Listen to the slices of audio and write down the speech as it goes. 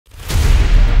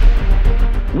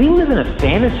We live in a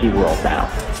fantasy world now.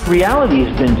 Reality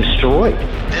has been destroyed.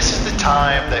 This is the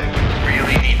time that you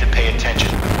really need to pay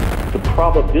attention. The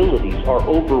probabilities are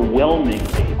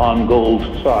overwhelmingly on gold's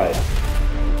side.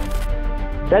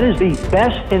 That is the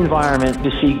best environment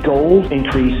to see gold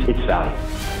increase its value.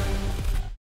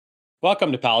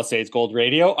 Welcome to Palisades Gold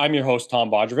Radio. I'm your host,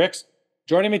 Tom Bodrovics.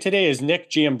 Joining me today is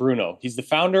Nick Giambruno. He's the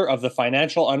founder of the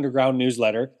Financial Underground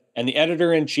newsletter and the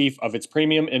editor-in-chief of its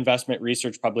premium investment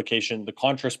research publication, the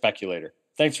Contra Speculator.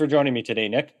 Thanks for joining me today,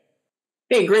 Nick.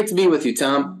 Hey, great to be with you,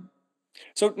 Tom.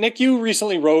 So, Nick, you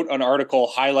recently wrote an article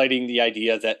highlighting the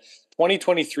idea that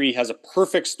 2023 has a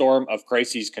perfect storm of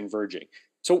crises converging.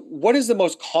 So what is the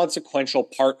most consequential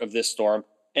part of this storm?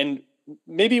 And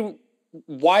maybe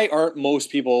why aren't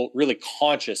most people really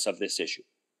conscious of this issue?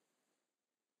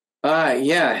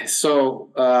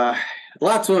 So a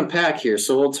lot to unpack here.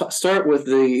 So we'll start with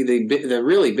the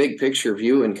really big picture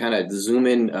view and kind of zoom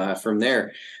in from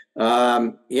there.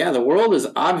 The world is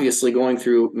obviously going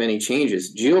through many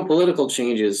changes, geopolitical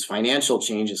changes, financial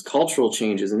changes, cultural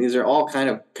changes, and these are all kind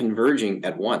of converging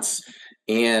at once.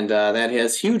 And that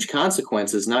has huge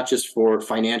consequences, not just for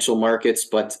financial markets,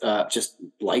 but just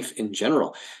life in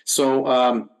general.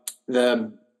 So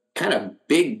the kind of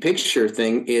big picture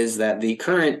thing is that the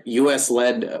current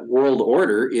U.S.-led world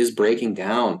order is breaking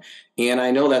down. And I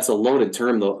know that's a loaded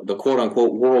term, the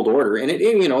quote-unquote world order. And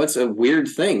it's a weird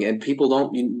thing. And people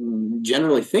don't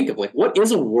generally think of, like, what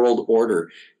is a world order?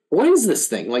 What is this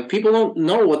thing? Like, people don't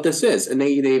know what this is. And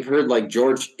they've heard, like,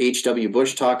 George H.W.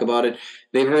 Bush talk about it.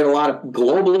 They've heard a lot of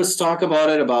globalists talk about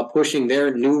it, about pushing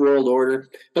their new world order.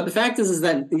 But the fact is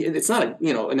that it's not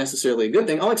necessarily a good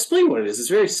thing. I'll explain what it is. It's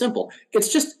very simple. It's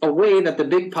just a way that the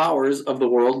big powers of the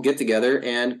world get together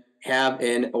and have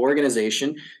an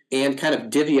organization and kind of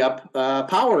divvy up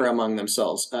power among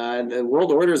themselves. The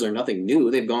world orders are nothing new.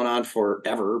 They've gone on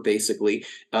forever, basically.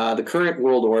 The current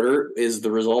world order is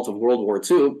the result of World War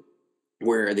II,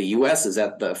 where the U.S. is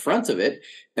at the front of it,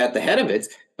 at the head of it.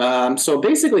 So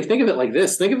basically, think of it like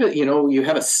this. Think of it, you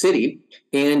have a city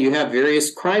and you have various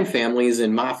crime families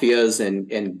and mafias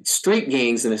and street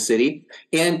gangs in a city.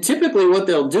 And typically what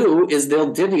they'll do is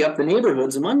they'll divvy up the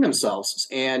neighborhoods among themselves.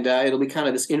 And it'll be kind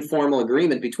of this informal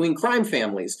agreement between crime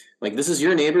families. Like, this is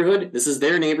your neighborhood, this is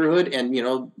their neighborhood, and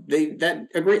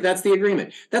that's the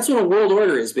agreement. That's what a world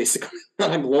order is, basically,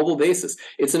 on a global basis.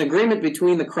 It's an agreement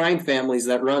between the crime families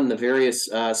that run the various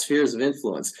spheres of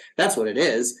influence. That's what it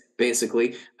is,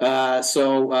 basically.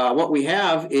 So what we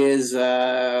have is,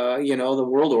 the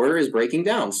world order is breaking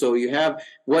down. So you have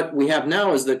what we have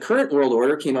now is the current world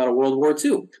order came out of World War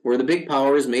II, where the big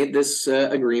powers made this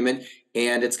agreement.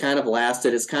 And it's kind of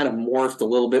lasted. It's kind of morphed a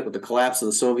little bit with the collapse of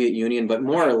the Soviet Union, but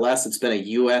more or less it's been a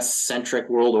U.S.-centric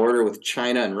world order with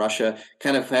China and Russia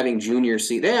kind of having junior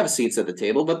seats. They have seats at the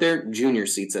table, but they're junior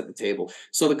seats at the table.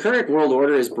 So the current world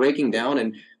order is breaking down,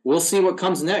 and we'll see what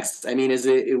comes next. I mean,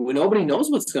 nobody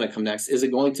knows what's going to come next. Is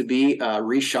it going to be a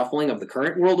reshuffling of the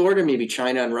current world order? Maybe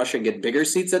China and Russia get bigger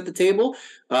seats at the table?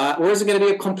 Or is it going to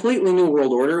be a completely new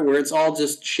world order where it's all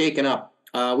just shaken up?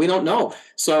 We don't know.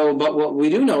 So, but what we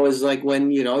do know is, like,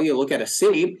 when you look at a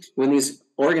city, when this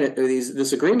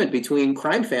agreement between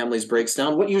crime families breaks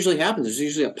down, what usually happens? There's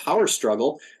usually a power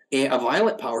struggle, a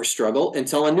violent power struggle,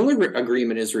 until a new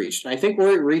agreement is reached. And I think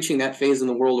we're reaching that phase in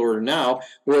the world order now,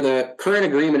 where the current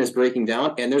agreement is breaking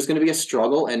down, and there's going to be a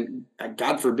struggle, and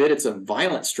God forbid it's a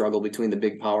violent struggle between the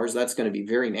big powers. That's going to be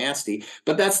very nasty.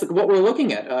 But that's what we're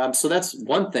looking at. So that's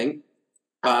one thing.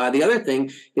 The other thing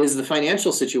is the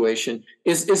financial situation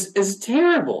is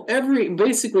terrible.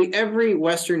 Basically every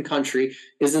Western country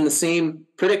is in the same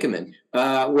predicament,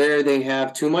 where they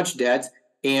have too much debt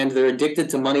and they're addicted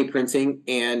to money printing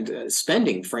and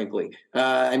spending, frankly.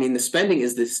 The spending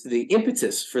is the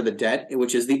impetus for the debt,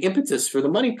 which is the impetus for the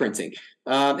money printing.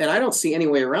 And I don't see any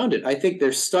way around it. I think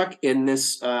they're stuck in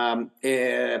this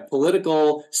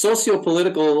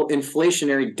socio-political,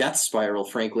 inflationary death spiral,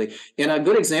 frankly. And a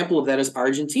good example of that is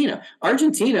Argentina.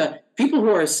 People who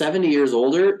are 70 years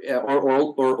older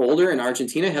or older in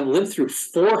Argentina have lived through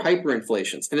 4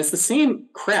 hyperinflations, and it's the same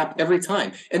crap every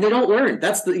time, and they don't learn.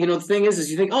 That's the thing is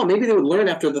you think, oh, maybe they would learn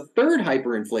after the 3rd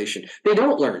hyperinflation. They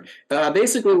don't learn.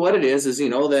 Basically, what it is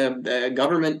the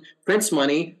government prints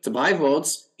money to buy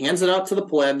votes, hands it out to the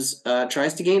plebs,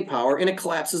 tries to gain power, and it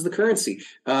collapses the currency.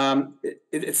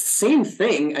 It's the same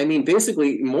thing. I mean,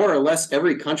 basically, more or less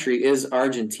every country is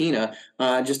Argentina,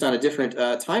 just on a different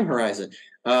time horizon.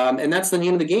 And that's the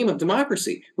name of the game of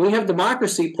democracy. When you have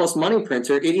democracy plus money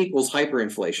printer, it equals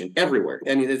hyperinflation everywhere.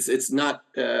 I mean, it's not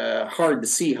hard to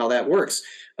see how that works.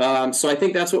 So I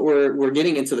think that's what we're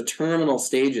getting into the terminal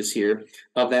stages here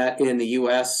of that in the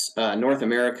U.S., North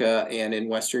America, and in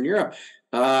Western Europe.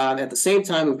 At the same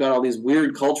time, we've got all these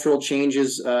weird cultural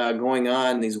changes going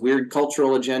on, these weird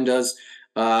cultural agendas.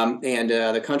 And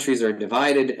the countries are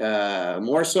divided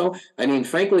more so. I mean,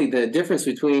 frankly, the difference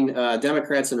between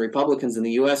Democrats and Republicans in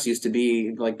the U.S. used to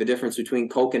be like the difference between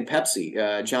Coke and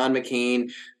Pepsi. John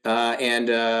McCain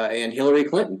and Hillary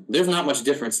Clinton. There's not much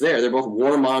difference there. They're both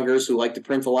warmongers who like to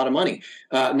print a lot of money.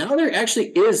 Now there actually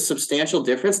is substantial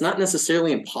difference, not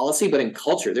necessarily in policy, but in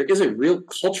culture. There is a real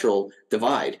cultural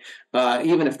divide,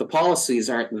 even if the policies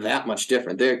aren't that much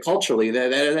different. They're culturally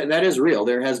that is real.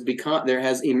 There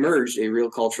has emerged a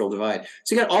real cultural divide.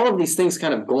 So you got all of these things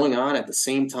kind of going on at the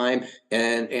same time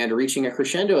and reaching a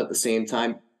crescendo at the same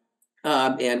time.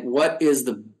 And what is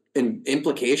the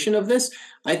implication of this?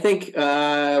 I think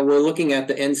we're looking at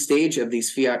the end stage of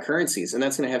these fiat currencies, and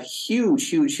that's going to have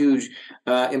huge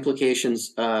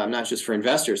implications, not just for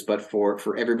investors, but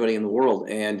for everybody in the world.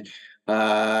 And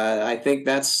I think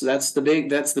that's the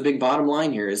big bottom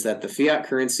line here, is that the fiat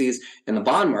currencies and the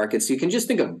bond markets, you can just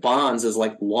think of bonds as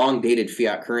like long dated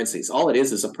fiat currencies. All it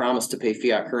is a promise to pay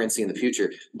fiat currency in the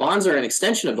future. Bonds are an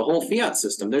extension of the whole fiat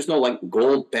system. There's no like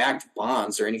gold backed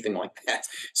bonds or anything like that.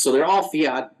 So they're all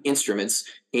fiat instruments,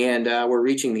 and we're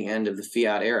reaching the end of the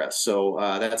fiat era. So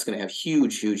that's going to have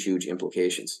huge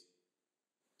implications.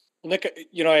 Nick,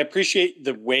 I appreciate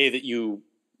the way that you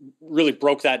really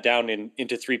broke that down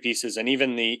into three pieces, and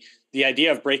even the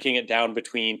idea of breaking it down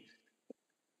between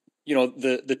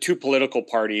the two political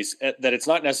parties, that it's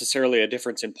not necessarily a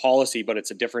difference in policy, but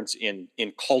it's a difference in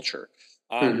culture.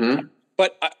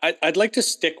 But I'd like to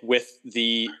stick with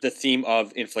the theme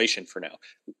of inflation for now.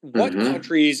 What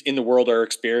countries in the world are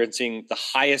experiencing the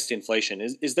highest inflation?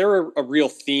 Is there a real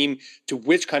theme to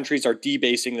which countries are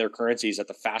debasing their currencies at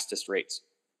the fastest rates?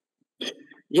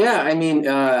 Yeah, I mean,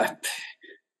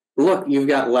 look, you've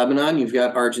got Lebanon, you've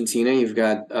got Argentina, you've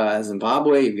got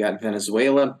Zimbabwe, you've got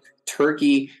Venezuela,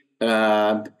 Turkey.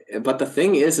 But the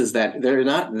thing is that they're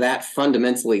not that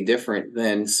fundamentally different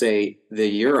than, say, the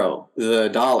euro, the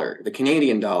dollar, the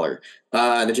Canadian dollar,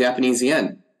 the Japanese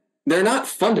yen. They're not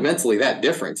fundamentally that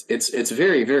different. It's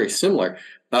very similar.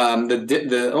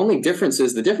 The only difference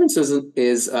is the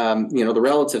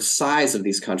relative size of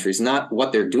these countries, not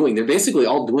what they're doing. They're basically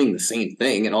all doing the same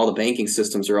thing, and all the banking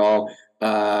systems are all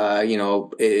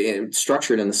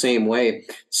structured in the same way.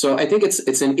 So I think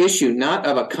it's an issue not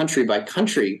of a country by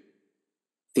country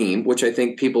theme, which I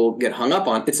think people get hung up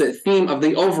on. It's a theme of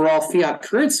the overall fiat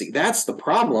currency. That's the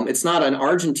problem. It's not an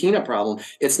Argentina problem.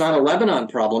 It's not a Lebanon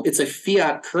problem. It's a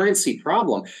fiat currency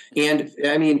problem. And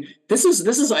I mean, this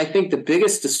is I think the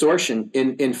biggest distortion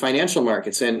in financial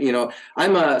markets. And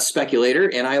I'm a speculator,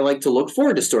 and I like to look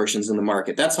for distortions in the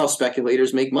market. That's how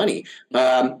speculators make money.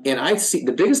 And I see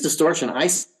the biggest distortion I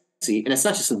see, and it's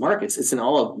not just in markets, it's in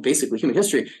all of basically human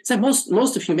history, is that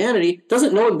most of humanity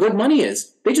doesn't know what good money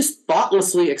is. They just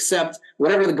thoughtlessly accept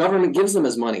whatever the government gives them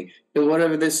as money,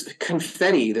 whatever this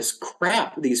confetti, this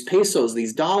crap, these pesos,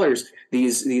 these dollars,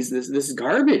 this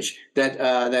garbage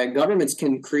that governments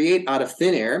can create out of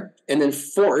thin air and then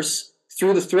force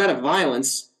through the threat of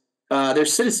violence their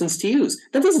citizens to use.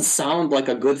 That doesn't sound like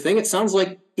a good thing. It sounds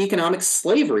like economic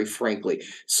slavery, frankly.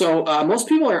 So most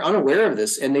people are unaware of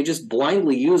this, and they just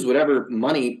blindly use whatever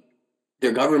money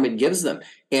their government gives them.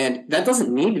 And that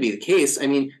doesn't need to be the case. I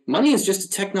mean, money is just a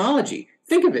technology.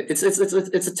 Think of it. It's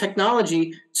a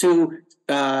technology to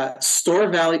store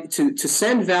value, to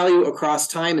send value across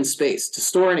time and space, to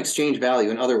store and exchange value.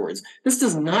 In other words, this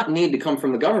does not need to come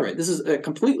from the government. This is a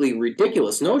completely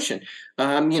ridiculous notion.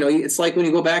 It's like when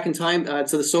you go back in time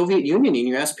to the Soviet Union, and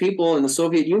you ask people in the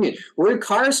Soviet Union, where do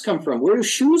cars come from? Where do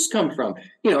shoes come from?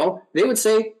 They would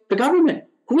say the government.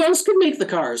 Who else could make the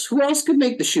cars? Who else could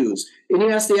make the shoes? And you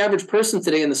ask the average person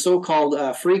today in the so-called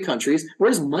free countries, where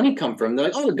does money come from? They're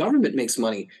like, oh, the government makes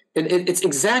money. It's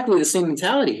exactly the same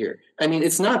mentality here. I mean,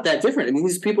 it's not that different. I mean,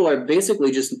 these people are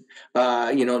basically just,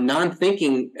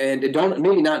 non-thinking, and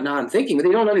maybe not non-thinking, but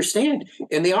they don't understand,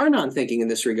 and they are non-thinking in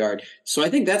this regard. So I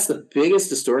think that's the biggest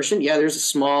distortion. Yeah, there's a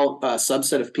small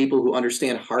subset of people who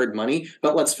understand hard money,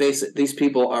 but let's face it, these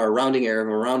people are a rounding error of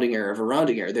a rounding error of a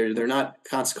rounding error. They're not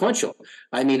consequential.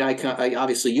 I mean, I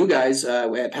obviously you guys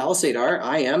at Palisade are,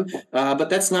 I am, but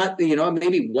that's not,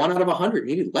 maybe 1 out of 100,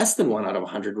 maybe less than 1 out of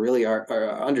 100 really are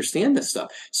understand this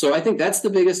stuff. So I think that's the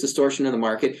biggest distortion in the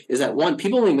market, is that one,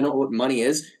 people don't even know what money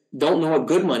is, don't know what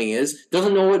good money is,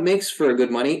 doesn't know what makes for good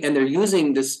money, and they're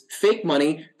using this fake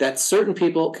money that certain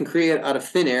people can create out of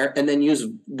thin air and then use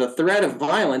the threat of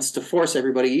violence to force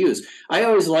everybody to use. I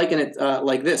always liken it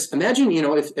like this. Imagine,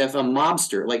 if a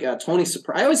mobster, like Tony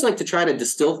Soprano, I always like to try to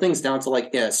distill things down to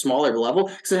like a smaller level,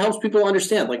 because it helps people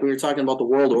understand, like we were talking about the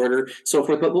world order, so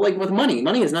forth. But like with money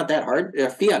is not that hard.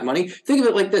 Fiat money, think of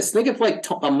it like this. Think of like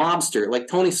a mobster, like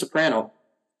Tony Soprano.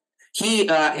 He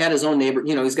had his own neighbor,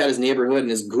 he's got his neighborhood, and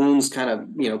his goons kind of,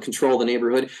 control the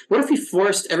neighborhood. What if he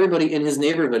forced everybody in his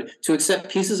neighborhood to accept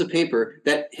pieces of paper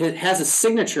that has a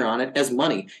signature on it as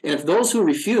money? And if those who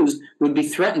refused would be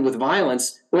threatened with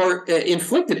violence or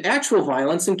inflicted actual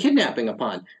violence and kidnapping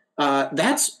upon,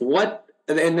 that's what.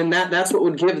 And then that's what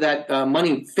would give that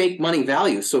fake money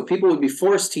value. So people would be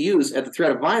forced to use, at the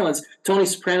threat of violence, Tony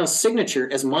Soprano's signature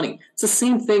as money. It's the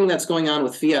same thing that's going on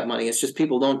with fiat money. It's just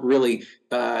people don't really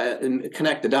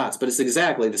connect the dots, but it's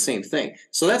exactly the same thing.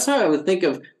 So that's how I would think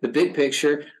of the big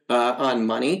picture on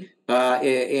money.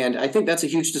 And I think that's a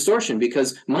huge distortion,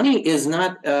 because money is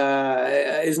not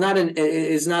a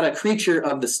creature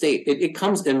of the state.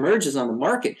 It emerges on the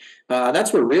market.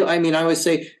 That's where I always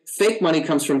say fake money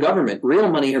comes from government. Real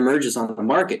money emerges on the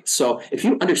market. So if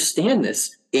you understand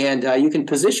this, and you can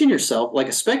position yourself like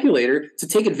a speculator to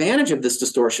take advantage of this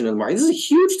distortion in the market. This is a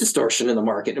huge distortion in the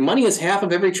market. And money is half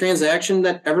of every transaction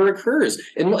that ever occurs.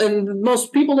 And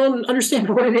most people don't understand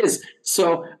what it is.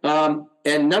 So,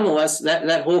 and nonetheless,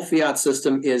 that whole fiat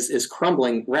system is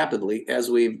crumbling rapidly, as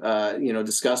we've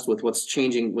discussed with what's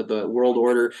changing with the world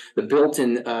order, the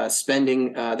built-in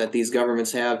spending that these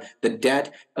governments have, the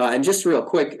debt, and just real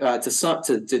quick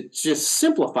to just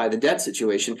simplify the debt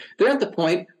situation. They're at the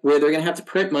point where they're going to have to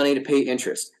print money to pay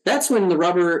interest. That's when the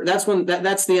rubber. That's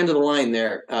the end of the line.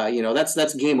 There,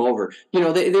 that's game over.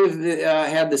 They've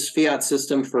had this fiat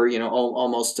system for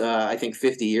almost I think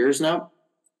 50 years now.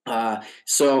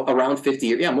 So around 50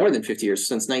 years, more than 50 years,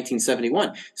 since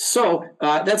 1971. So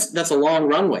that's a long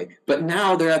runway. But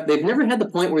now they've never had the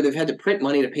point where they've had to print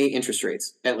money to pay interest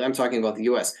rates. I'm talking about the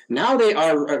U.S. Now they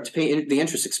are to pay the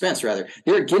interest expense, rather.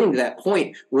 They're getting to that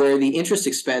point where the interest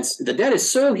expense, the debt is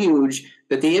so huge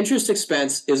that the interest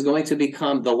expense is going to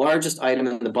become the largest item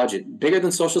in the budget, bigger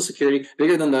than Social Security,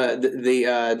 bigger than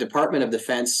the Department of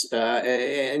Defense,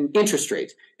 and interest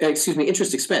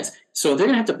expense. So they're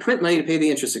going to have to print money to pay the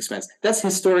interest expense. That's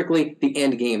historically the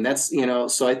end game. That's,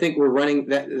 so I think we're running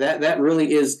that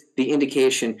really is the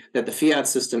indication that the fiat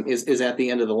system is at the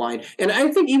end of the line. And I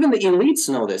think even the elites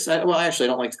know this. Actually, I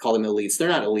don't like to call them elites. They're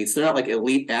not elites. They're not like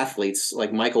elite athletes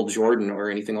like Michael Jordan or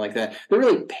anything like that. They're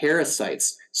really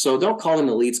parasites. So don't call them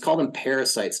elites, call them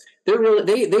parasites.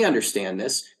 They understand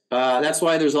this. That's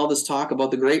why there's all this talk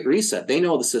about the Great Reset. They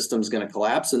know the system's going to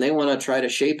collapse, and they want to try to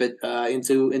shape it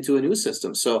into a new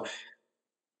system. So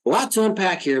a lot to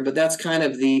unpack here, but that's kind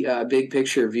of the big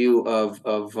picture view of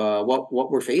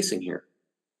what we're facing here.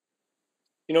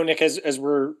 Nick, as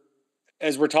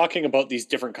we're talking about these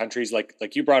different countries,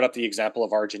 like you brought up the example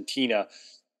of Argentina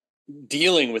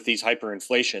dealing with these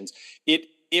hyperinflations,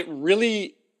 it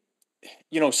really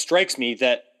strikes me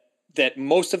that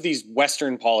most of these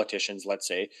Western politicians, let's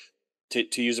say,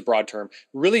 to use a broad term,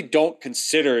 really don't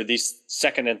consider these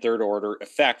second and third order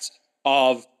effects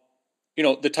of,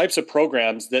 the types of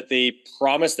programs that they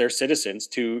promise their citizens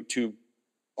to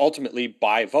ultimately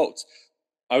buy votes.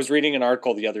 I was reading an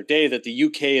article the other day that the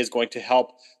UK is going to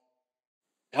help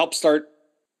start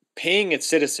paying its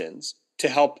citizens to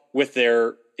help with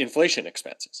their inflation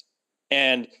expenses.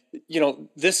 And,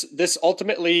 this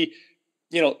ultimately,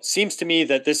 seems to me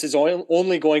that this is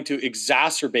only going to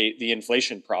exacerbate the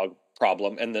inflation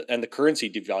problem and the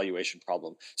currency devaluation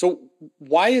problem. So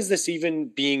why is this even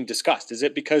being discussed? Is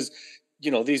it because,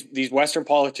 these Western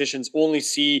politicians only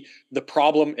see the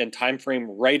problem and time frame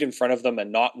right in front of them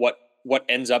and not what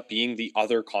ends up being the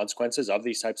other consequences of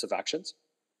these types of actions?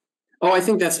 Oh, I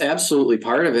think that's absolutely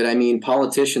part of it. I mean,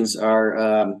 politicians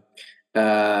are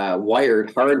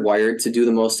hardwired to do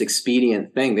the most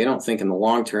expedient thing. They don't think in the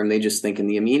long term. They just think in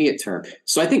the immediate term.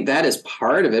 So I think that is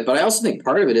part of it. But I also think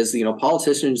part of it is,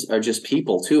 politicians are just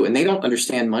people too, and they don't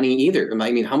understand money either.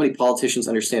 I mean, how many politicians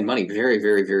understand money? Very,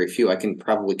 very, very few. I can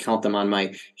probably count them on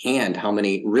my hand how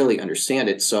many really understand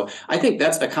it. So I think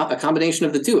that's a combination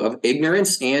of the two, of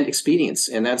ignorance and expedience.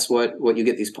 And that's what you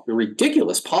get, these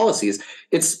ridiculous policies.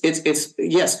 It's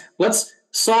yes, let's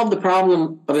solve the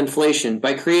problem of inflation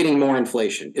by creating more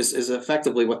inflation is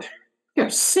effectively what they're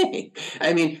saying.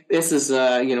 I mean, this is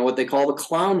what they call the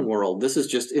clown world. This is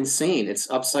just insane. It's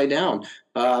upside down.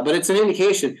 But it's an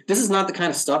indication. This is not the kind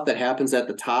of stuff that happens at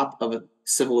the top of a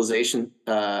civilization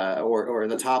or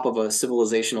the top of a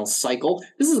civilizational cycle.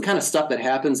 This is the kind of stuff that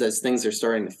happens as things are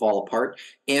starting to fall apart.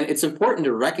 And it's important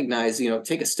to recognize,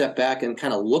 take a step back and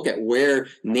kind of look at where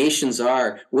nations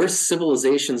are, where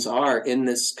civilizations are in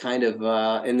this kind of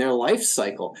in their life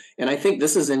cycle. And I think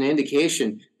this is an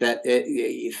indication that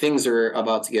things are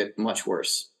about to get much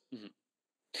worse.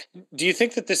 Do you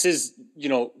think that this is,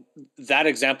 that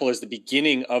example is the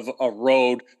beginning of a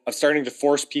road of starting to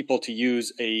force people to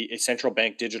use a central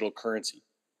bank digital currency?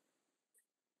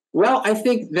 Well, I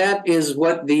think that is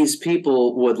what these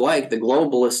people would like. The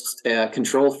globalist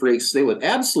control freaks, they would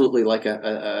absolutely like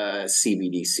a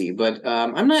CBDC. But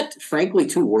I'm not, frankly,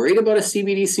 too worried about a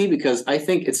CBDC because I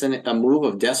think it's a move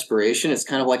of desperation. It's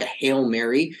kind of like a Hail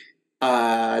Mary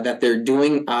that they're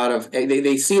doing out of –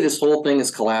 they see this whole thing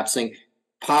is collapsing.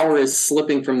 Power is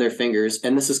slipping from their fingers,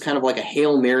 and this is kind of like a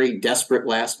Hail Mary, desperate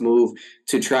last move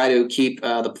to try to keep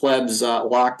the plebs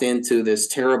locked into this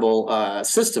terrible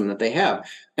system that they have.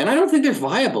 And I don't think they're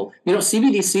viable.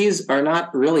 CBDCs are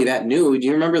not really that new. Do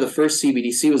you remember the first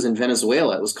CBDC was in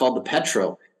Venezuela? It was called the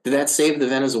Petro. Did that save the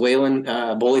Venezuelan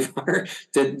Bolivar?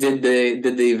 Did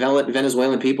the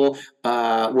Venezuelan people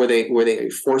were they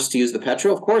forced to use the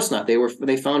petro? Of course not.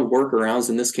 They found workarounds.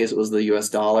 In this case, it was the U.S.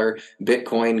 dollar,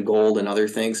 Bitcoin, gold, and other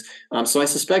things. So I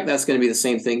suspect that's going to be the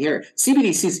same thing here.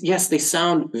 CBDCs, yes, they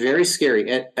sound very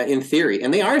scary in theory,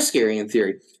 and they are scary in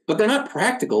theory, but they're not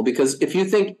practical because if you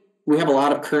think we have a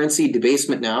lot of currency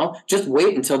debasement now, just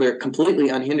wait until they're completely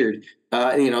unhindered.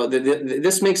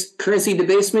 This makes currency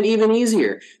debasement even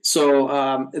easier. So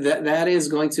that is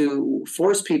going to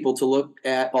force people to look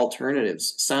at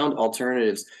alternatives, sound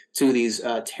alternatives to these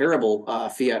terrible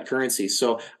fiat currencies.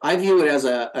 So I view it as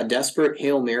a desperate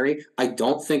Hail Mary. I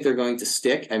don't think they're going to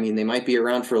stick. I mean, they might be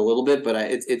around for a little bit, but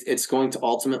it's going to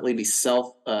ultimately be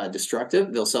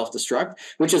self-destructive. They'll self-destruct,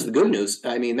 which is the good news.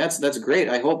 I mean, that's great.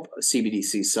 I hope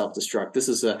CBDCs self-destruct. This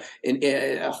is a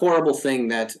horrible thing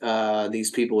that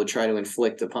these people would try to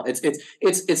inflict upon.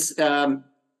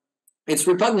 It's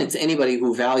repugnant to anybody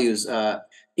who values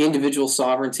individual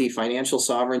sovereignty, financial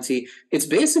sovereignty. It's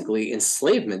basically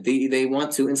enslavement. They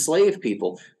want to enslave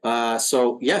people.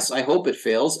 So yes, I hope it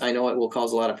fails. I know it will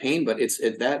cause a lot of pain, but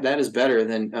that is better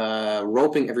than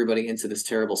roping everybody into this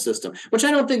terrible system, which I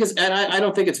don't think is. And I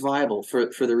don't think it's viable for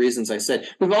the reasons I said.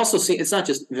 We've also seen it's not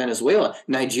just Venezuela.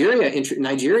 Nigeria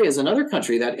is another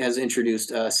country that has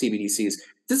introduced CBDCs.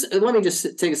 Let me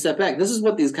just take a step back. This is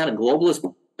what these kind of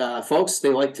globalist folks they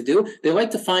like to do. They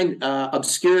like to find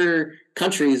obscure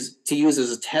countries to use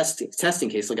as a testing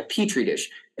case, like a petri dish.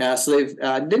 So they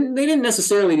didn't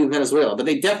necessarily do Venezuela, but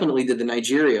they definitely did the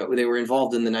Nigeria. They were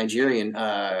involved in the Nigerian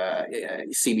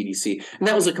CBDC, and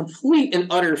that was a complete and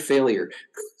utter failure.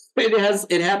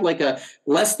 It had like a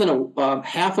less than a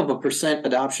 0.5%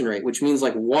 adoption rate, which means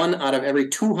like 1 out of every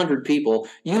 200 people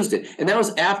used it. And that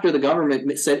was after the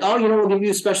government said, "Oh, we'll give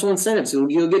you special incentives.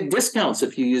 You'll get discounts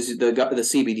if you use the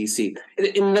CBDC."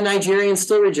 And the Nigerians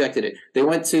still rejected it. They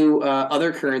went to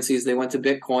other currencies. They went to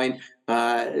Bitcoin.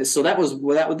 So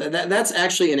that's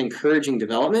actually an encouraging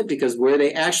development because where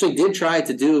they actually did try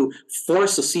to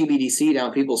force a CBDC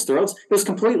down people's throats, it was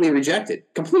completely rejected.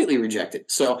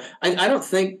 So I don't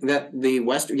think that the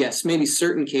Western, yes, maybe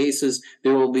certain cases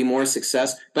there will be more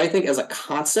success, but I think as a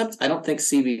concept, I don't think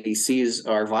CBDCs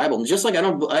are viable. And just like I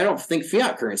don't think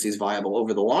fiat currency is viable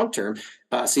over the long term,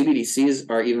 CBDCs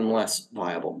are even less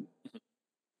viable.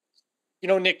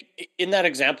 Nick, in that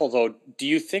example, though, do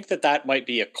you think that might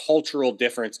be a cultural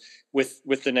difference with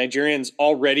the Nigerians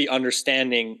already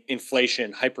understanding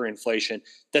inflation, hyperinflation,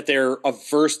 that they're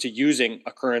averse to using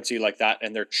a currency like that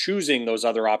and they're choosing those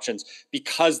other options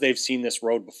because they've seen this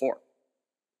road before?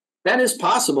 That is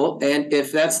possible. And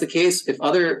if that's the case, if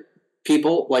other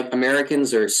people like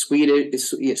Americans or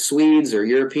Swedes or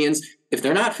Europeans, if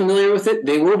they're not familiar with it,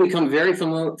 they will become very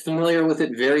familiar with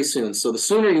it very soon. So the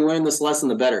sooner you learn this lesson,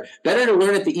 the better. Better to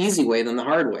learn it the easy way than the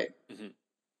hard way. Mm-hmm.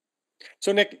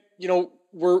 So Nick,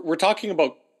 we're talking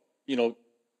about,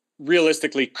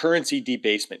 realistically currency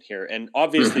debasement here. And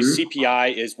obviously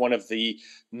CPI is one of the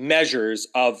measures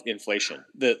of inflation,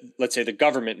 let's say the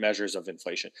government measures of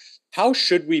inflation. How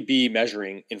should we be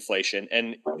measuring inflation?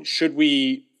 And should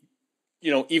we,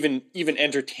 even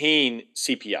entertain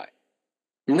CPI?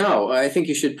 No, I think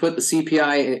you should put the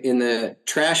CPI in the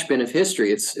trash bin of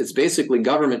history. It's basically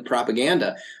government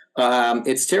propaganda.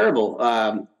 It's terrible.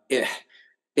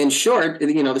 In short, the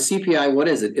CPI, what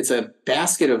is it? It's a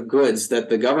basket of goods that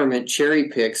the government cherry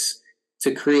picks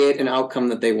to create an outcome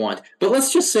that they want. But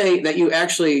let's just say that you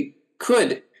actually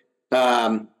could,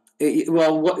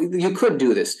 you could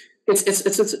do this.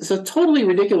 It's a totally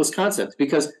ridiculous concept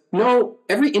because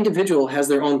every individual has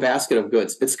their own basket of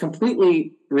goods. It's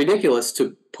completely ridiculous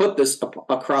to put this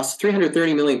across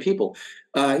 330 million people.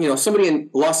 Somebody in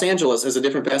Los Angeles has a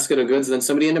different basket of goods than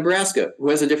somebody in Nebraska, who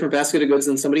has a different basket of goods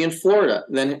than somebody in Florida,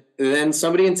 than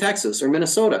somebody in Texas or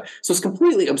Minnesota. So it's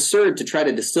completely absurd to try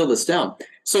to distill this down.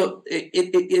 So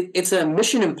it's a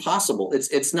mission impossible.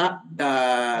 It's not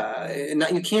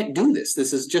you can't do this.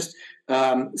 This is just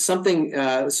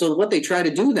something. So what they try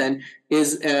to do then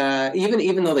is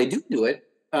even though they do it,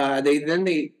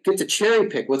 they get to cherry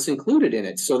pick what's included in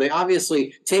it. So they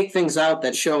obviously take things out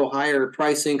that show higher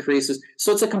price increases.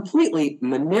 So it's a completely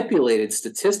manipulated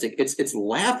statistic. It's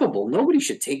laughable. Nobody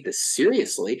should take this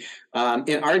seriously.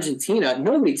 In Argentina,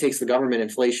 nobody takes the government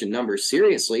inflation numbers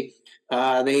seriously.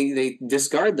 They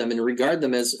discard them and regard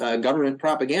them as government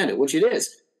propaganda, which it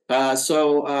is.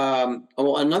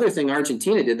 Another thing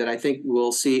Argentina did that I think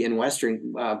we'll see in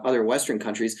other Western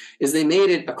countries is they made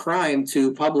it a crime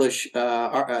to publish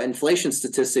inflation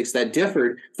statistics that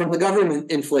differed from the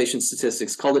government inflation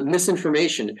statistics, called it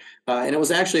misinformation. And it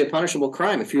was actually a punishable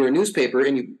crime. If you were a newspaper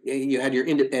and you had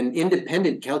an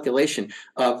independent calculation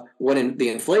of what the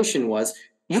inflation was,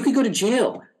 you could go to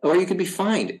jail or you could be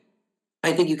fined.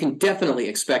 I think you can definitely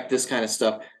expect this kind of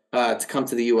stuff to come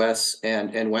to the U.S.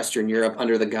 and Western Europe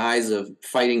under the guise of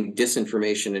fighting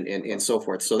disinformation and so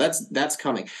forth. So that's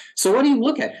coming. So what do you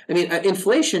look at? I mean,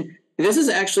 inflation, this is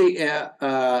actually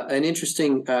an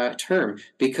interesting term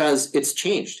because it's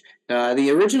changed. The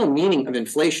original meaning of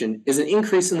inflation is an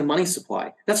increase in the money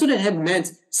supply. That's what it had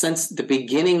meant since the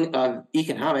beginning of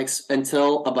economics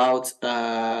until about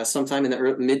sometime in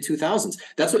the mid-2000s.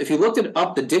 That's what, if you looked it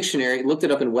up the dictionary, looked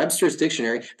it up in Webster's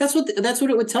dictionary, that's what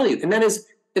it would tell you.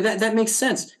 And that makes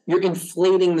sense. You're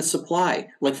inflating the supply.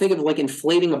 Think of it like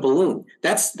inflating a balloon.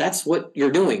 That's what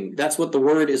you're doing. That's what the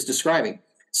word is describing.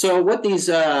 So what these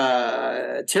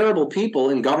terrible people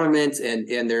in government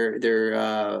and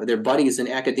their buddies in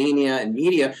academia and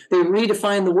media, they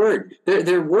redefine the word. They're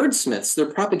wordsmiths. They're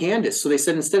propagandists. So they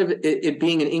said instead of it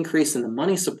being an increase in the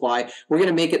money supply, we're going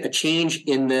to make it a change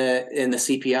in the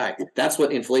CPI. That's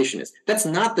what inflation is. That's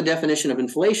not the definition of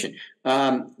inflation.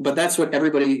 But that's what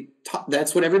everybody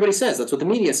says. That's what the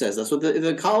media says. That's what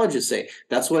the colleges say.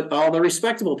 That's what all the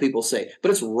respectable people say.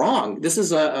 But it's wrong. This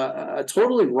is a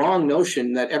totally wrong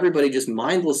notion that everybody just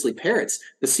mindlessly parrots.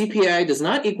 The CPI does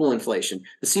not equal inflation.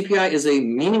 The CPI is a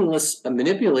meaningless,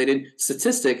 manipulated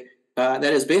statistic that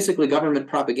is basically government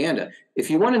propaganda.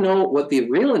 If you want to know what the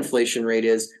real inflation rate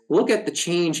is, look at the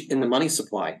change in the money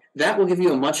supply. That will give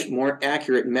you a much more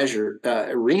accurate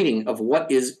reading of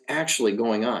what is actually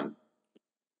going on.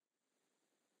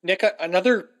 Nick,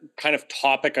 another kind of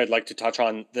topic I'd like to touch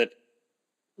on that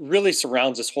really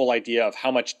surrounds this whole idea of how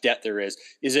much debt there is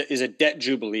a debt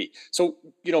jubilee. So,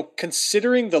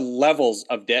 considering the levels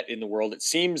of debt in the world, it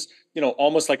seems,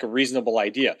 almost like a reasonable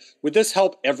idea. Would this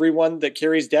help everyone that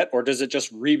carries debt, or does it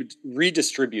just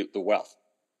redistribute the wealth?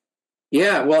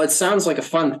 Yeah, well, it sounds like a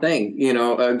fun thing,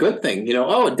 a good thing,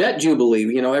 a debt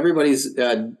jubilee, everybody's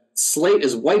slate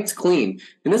is wiped clean.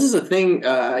 And this is a thing,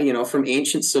 from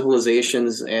ancient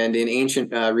civilizations and in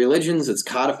ancient religions. It's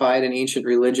codified in ancient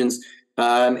religions.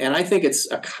 And I think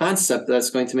it's a concept that's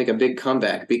going to make a big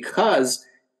comeback because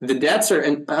the debts are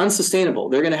unsustainable.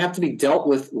 They're going to have to be dealt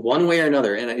with one way or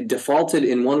another and defaulted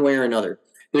in one way or another.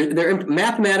 They're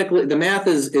mathematically, the math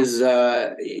is it's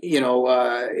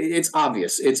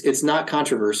obvious. It's not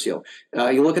controversial.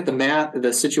 You look at the math,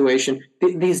 the situation,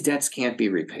 these debts can't be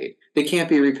repaid. They can't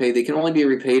be repaid. They can only be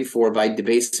repaid for by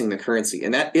debasing the currency.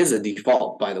 And that is a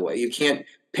default, by the way. You can't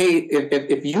pay,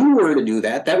 if you were to do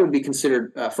that, that would be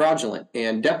considered fraudulent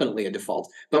and definitely a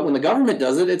default. But when the government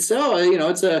does it, it's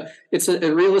a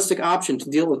realistic option to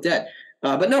deal with debt.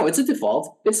 But no, it's a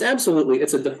default. It's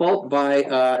a default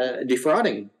by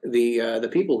defrauding the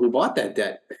people who bought that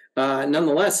debt.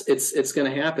 Nonetheless, it's going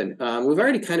to happen. We've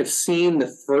already kind of seen the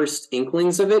first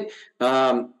inklings of it.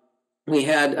 we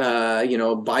had,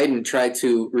 Biden tried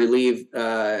to relieve,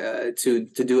 to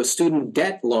do a student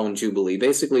debt loan jubilee,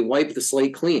 basically wipe the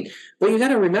slate clean. But you got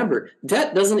to remember,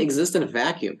 debt doesn't exist in a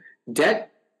vacuum.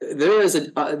 Debt,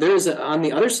 on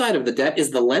the other side of the debt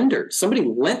is the lender. Somebody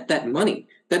lent that money.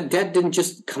 That debt didn't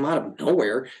just come out of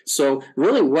nowhere. So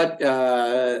really what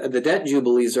the debt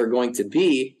jubilees are going to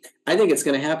be, I think it's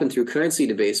going to happen through currency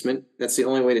debasement. That's the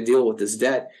only way to deal with this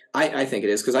debt. I think it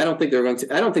is, because I don't think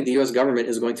the U.S. government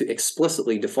is going to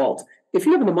explicitly default. If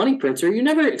you have the money printer, you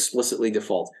never explicitly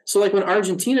default. So like when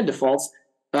Argentina defaults,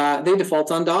 they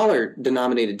default on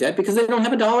dollar-denominated debt because they don't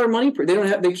have a dollar money.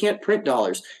 They can't print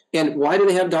dollars. And why do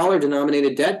they have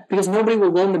dollar-denominated debt? Because nobody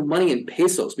will loan them money in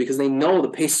pesos because they know the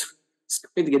peso is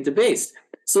going to get debased.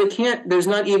 So they can't. There's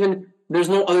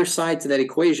no other side to that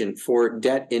equation for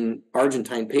debt in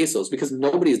Argentine pesos because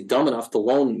nobody is dumb enough to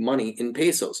loan money in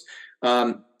pesos.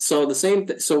 So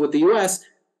with the U.S.,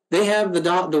 they have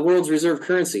the world's reserve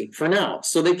currency for now,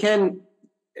 so they can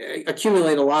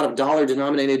accumulate a lot of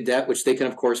dollar-denominated debt, which they can,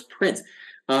 of course, print.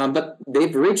 But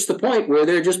they've reached the point where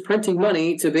they're just printing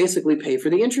money to basically pay for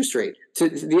the interest rate, to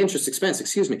the interest expense,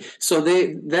 excuse me. So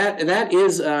that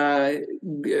is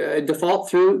default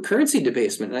through currency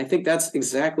debasement. And I think that's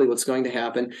exactly what's going to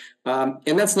happen.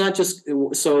 And that's not just,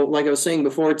 so like I was saying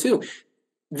before too,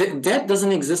 the debt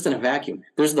doesn't exist in a vacuum.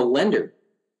 There's the lender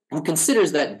who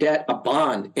considers that debt a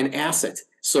bond, an asset.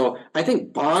 So I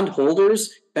think bond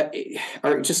holders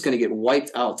are just going to get wiped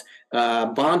out.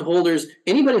 Bond holders,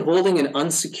 anybody holding an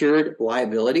unsecured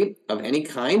liability of any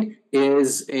kind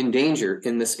is in danger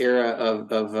in this era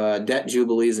of debt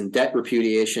jubilees and debt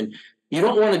repudiation. You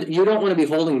don't want to be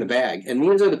holding the bag, and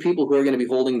these are the people who are going to be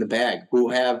holding the bag, who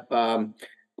have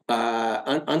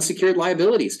unsecured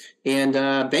liabilities, and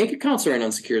bank accounts are an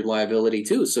unsecured liability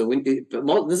too. So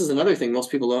this is another thing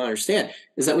most people don't understand,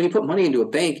 is that when you put money into a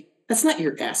bank, that's not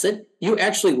your asset. You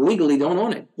actually legally don't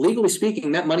own it. Legally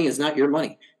speaking, that money is not your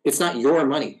money. It's not your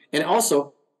money. And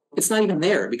also, it's not even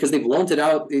there because they've loaned it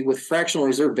out with fractional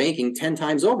reserve banking 10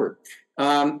 times over.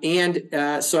 So that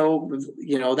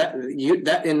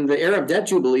in the era of debt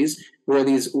jubilees, where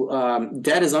these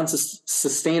debt is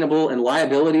unsustainable and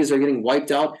liabilities are getting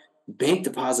wiped out, bank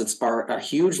deposits are a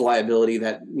huge liability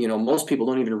that most people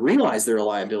don't even realize they're a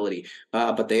liability,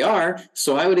 but they are.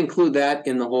 So I would include that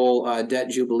in the whole debt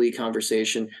jubilee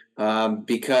conversation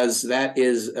because that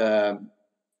is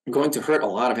going to hurt a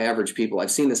lot of average people.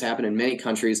 I've seen this happen in many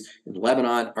countries, in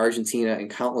Lebanon, Argentina, and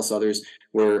countless others,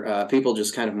 where people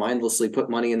just kind of mindlessly put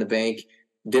money in the bank,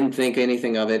 didn't think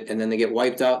anything of it, and then they get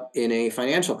wiped out in a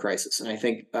financial crisis. And I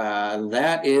think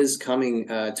that is coming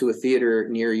to a theater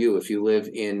near you if you live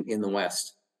in the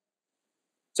West.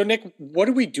 So, Nick, what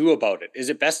do we do about it? Is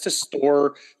it best to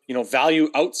store,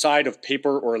 value outside of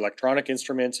paper or electronic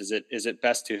instruments? Is it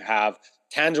best to have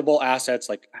tangible assets?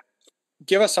 Like,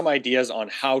 give us some ideas on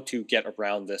how to get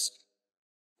around this,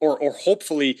 or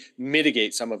hopefully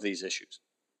mitigate some of these issues.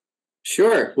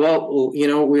 Sure. Well,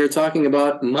 we were talking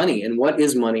about money and what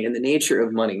is money and the nature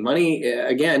of money. Money,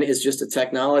 again, is just a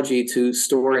technology to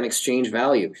store and exchange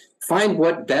value. Find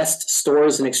what best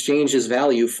stores and exchanges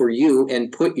value for you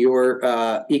and put your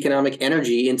economic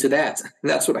energy into that.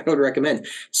 That's what I would recommend.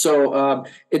 So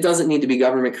it doesn't need to be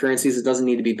government currencies. It doesn't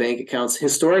need to be bank accounts.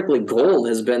 Historically, gold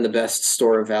has been the best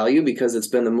store of value because it's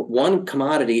been the one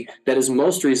commodity that is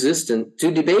most resistant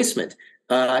to debasement.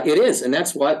 It is, and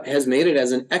that's what has made it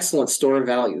as an excellent store of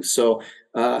value. So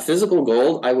physical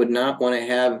gold, I would not want to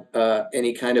have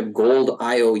any kind of gold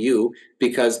IOU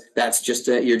because that's just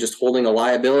you're just holding a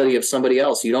liability of somebody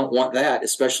else. You don't want that,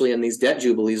 especially in these debt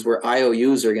jubilees where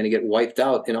IOUs are going to get wiped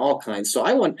out in all kinds. So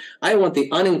I want the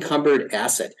unencumbered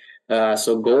asset.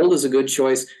 So gold is a good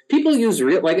choice. People use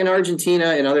like in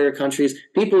Argentina and other countries,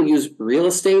 people use real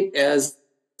estate as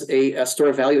a store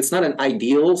of value. It's not an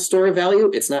ideal store of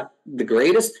value. It's not the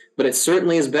greatest, but it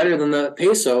certainly is better than the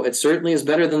peso. It certainly is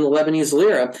better than the Lebanese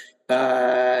lira.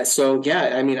 So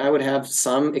yeah, I mean, I would have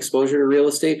some exposure to real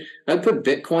estate. I'd put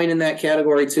Bitcoin in that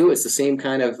category too. It's the same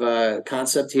kind of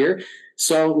concept here.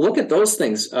 So look at those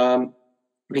things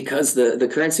because the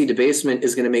currency debasement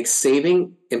is going to make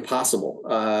saving impossible.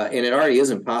 And it already is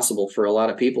impossible for a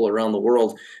lot of people around the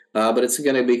world. But it's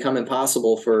going to become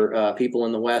impossible for people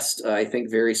in the West, I think,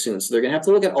 very soon. So they're going to have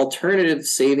to look at alternative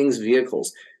savings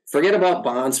vehicles. Forget about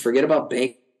bonds. Forget about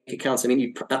bank accounts. I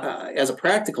mean, as a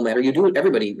practical matter, you do.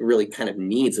 Everybody really kind of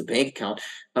needs a bank account,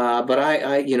 but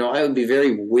I would be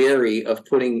very wary of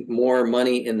putting more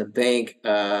money in the bank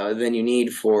than you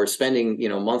need for spending,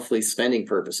 monthly spending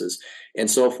purposes and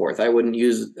so forth. I wouldn't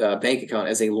use a bank account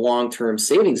as a long-term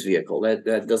savings vehicle.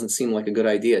 That doesn't seem like a good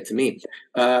idea to me.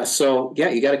 So yeah,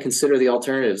 you got to consider the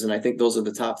alternatives, and I think those are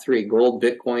the top three: gold,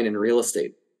 Bitcoin, and real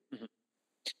estate.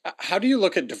 How do you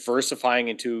look at diversifying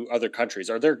into other countries?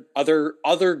 Are there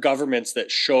other governments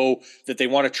that show that they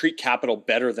want to treat capital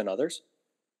better than others?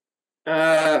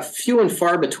 Few and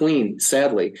far between,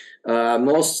 sadly.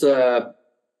 Most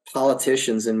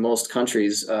politicians in most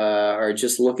countries are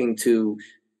just looking to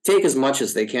take as much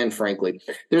as they can, frankly.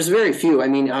 There's very few. I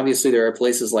mean, obviously, there are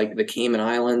places like the Cayman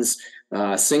Islands,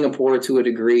 Singapore to a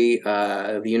degree,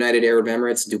 the United Arab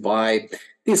Emirates, Dubai.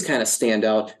 These kind of stand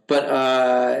out. But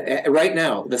right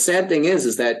now, the sad thing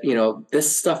is that,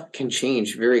 this stuff can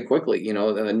change very quickly.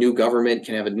 A new government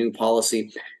can have a new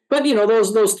policy. But,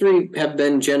 those three have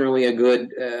been generally a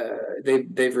good,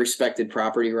 they've respected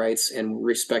property rights and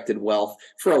respected wealth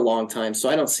for a long time. So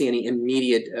I don't see any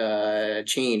immediate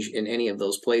change in any of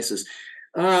those places.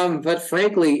 But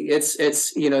frankly, it's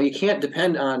you can't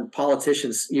depend on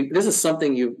politicians. This is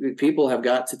something people have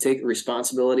got to take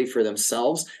responsibility for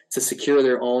themselves to secure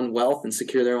their own wealth and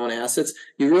secure their own assets.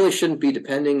 You really shouldn't be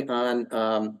depending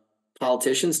on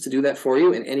politicians to do that for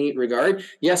you in any regard.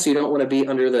 Yes, you don't want to be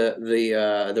under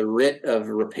the writ of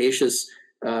rapacious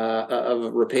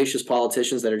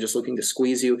politicians that are just looking to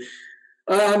squeeze you.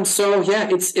 So yeah,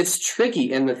 it's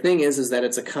tricky, and the thing is that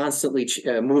it's a constantly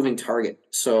moving target.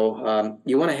 So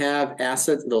you want to have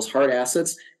assets, those hard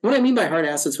assets. What I mean by hard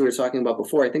assets, we were talking about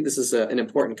before. I think this is an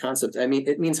important concept. I mean,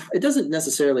 it doesn't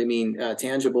necessarily mean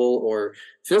tangible or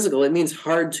physical. It means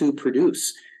hard to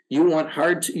produce. You want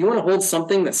to hold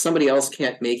something that somebody else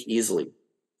can't make easily.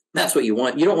 That's what you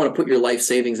want. You don't want to put your life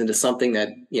savings into something that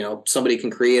somebody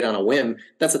can create on a whim.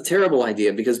 That's a terrible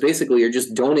idea, because basically you're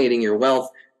just donating your wealth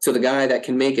to the guy that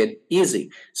can make it easy.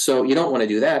 So you don't want to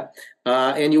do that.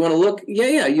 And you want to look,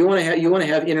 you want to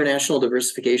have international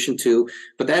diversification too,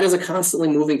 but that is a constantly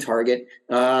moving target.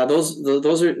 Those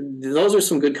are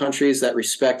some good countries that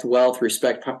respect wealth,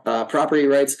 respect property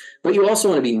rights, but you also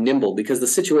want to be nimble, because the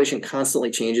situation constantly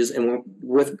changes. And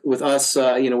with us,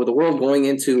 with the world going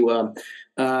into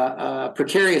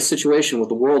precarious situation, with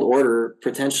the world order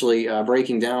potentially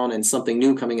breaking down and something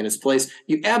new coming in its place,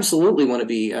 you absolutely want to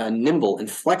be nimble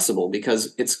and flexible,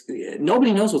 because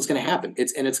nobody knows what's going to happen.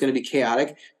 It's going to be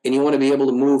chaotic, and you want to be able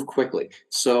to move quickly.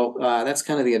 So that's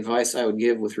kind of the advice I would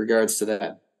give with regards to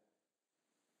that.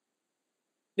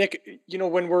 Nick,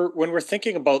 when we're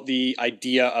thinking about the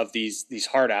idea of these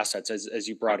hard assets, as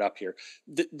you brought up here,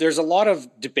 there's a lot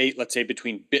of debate, let's say,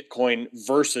 between Bitcoin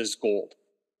versus gold.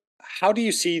 How do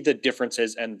you see the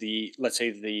differences and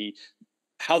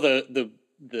how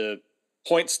the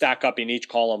points stack up in each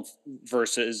column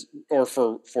versus, or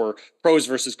for pros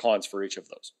versus cons for each of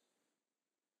those?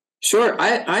 Sure.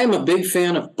 I am a big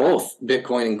fan of both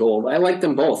Bitcoin and gold. I like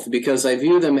them both because I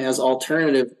view them as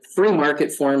alternative free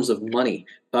market forms of money.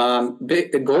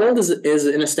 Gold is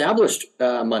an established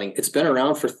money. It's been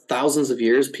around for thousands of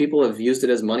years. People have used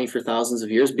it as money for thousands of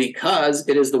years because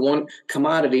it is the one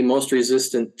commodity most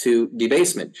resistant to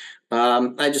debasement.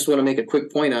 I just want to make a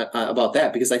quick point about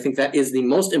that, because I think that is the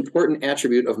most important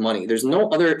attribute of money. There's no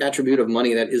other attribute of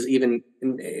money that is even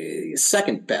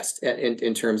second best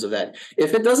in terms of that.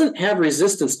 If it doesn't have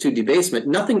resistance to debasement,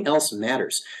 nothing else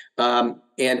matters.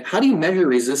 And how do you measure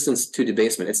resistance to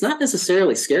debasement? It's not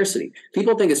necessarily scarcity.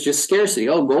 People think it's just scarcity.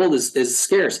 Oh, gold is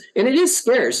scarce. And it is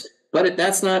scarce, but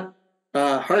that's not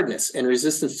hardness and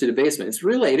resistance to debasement. It's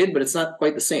related, but it's not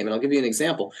quite the same. And I'll give you an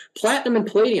example. Platinum and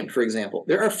palladium, for example.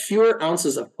 There are fewer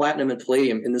ounces of platinum and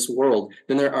palladium in this world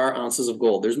than there are ounces of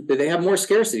gold. They have more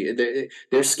scarcity.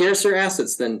 They're scarcer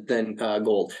assets than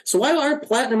gold. So why aren't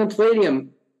platinum and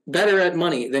palladium better at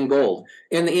money than gold?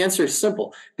 And the answer is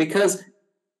simple. Because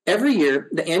every year,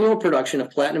 the annual production of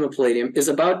platinum and palladium is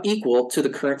about equal to the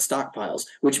current stockpiles,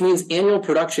 which means annual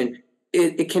production,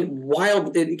 it can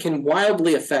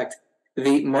wildly affect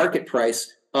the market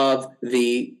price of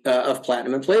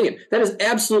platinum and palladium. That is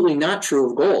absolutely not true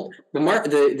of gold.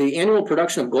 The annual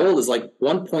production of gold is like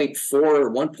 1.4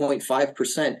 or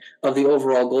 1.5% of the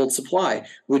overall gold supply,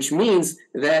 which means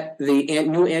that the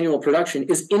new annual production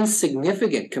is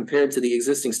insignificant compared to the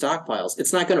existing stockpiles.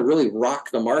 It's not going to really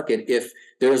rock the market if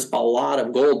there's a lot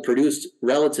of gold produced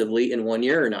relatively in 1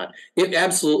 year or not. It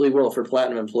absolutely will for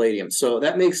platinum and palladium. So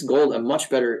that makes gold a much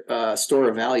better store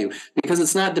of value because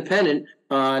it's not dependent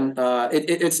on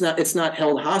it's not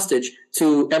held hostage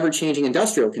to ever-changing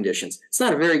industrial conditions. It's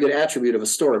not a very good attribute of a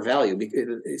store of value.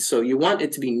 So you want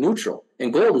it to be neutral,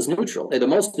 and gold is neutral, the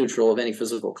most neutral of any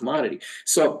physical commodity.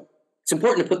 So it's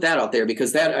important to put that out there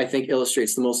because that, I think,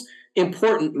 illustrates the most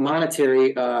important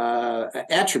monetary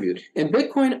attribute. And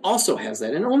Bitcoin also has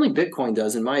that, and only Bitcoin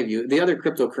does, in my view. The other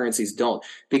cryptocurrencies don't,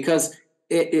 because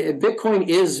Bitcoin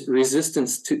is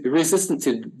resistant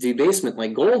to debasement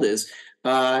like gold is,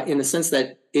 in the sense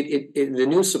that the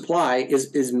new supply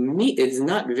is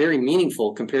not very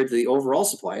meaningful compared to the overall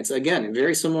supply. It's, again,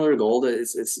 very similar to gold.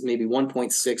 It's maybe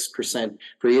 1.6%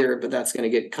 per year, but that's going to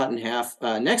get cut in half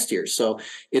next year. So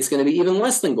it's going to be even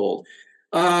less than gold.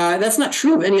 That's not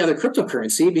true of any other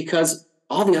cryptocurrency because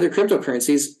all the other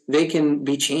cryptocurrencies, they can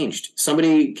be changed.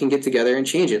 Somebody can get together and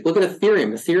change it. Look at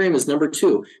Ethereum. Ethereum is number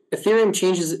 2. Ethereum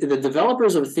changes, the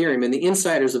developers of Ethereum and the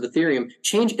insiders of Ethereum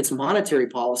change its monetary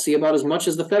policy about as much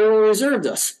as the Federal Reserve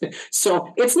does.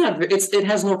 So it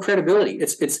has no credibility.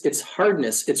 Its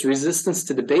hardness, its resistance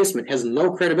to debasement has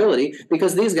no credibility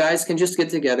because these guys can just get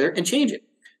together and change it.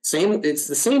 It's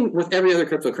the same with every other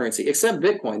cryptocurrency except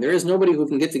Bitcoin. There is nobody who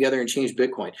can get together and change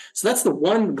Bitcoin. So that's the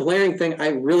one glaring thing I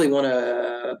really want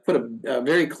to put a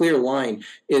very clear line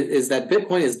is that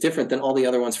Bitcoin is different than all the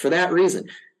other ones for that reason.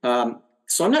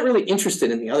 So I'm not really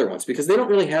interested in the other ones because they don't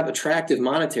really have attractive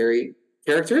monetary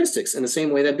characteristics in the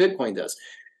same way that Bitcoin does.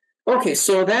 Okay,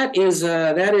 so that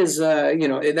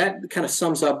kind of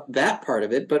sums up that part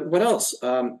of it. But what else?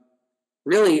 Look,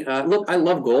 I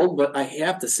love gold, but I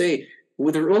have to say,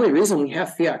 the only reason we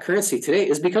have fiat currency today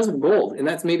is because of gold, and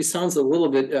that maybe sounds a little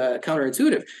bit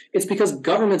counterintuitive. It's because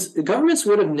governments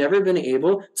would have never been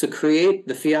able to create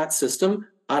the fiat system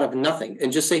out of nothing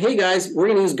and just say, hey guys, we're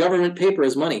going to use government paper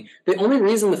as money. The only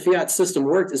reason the fiat system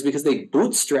worked is because they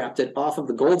bootstrapped it off of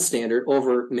the gold standard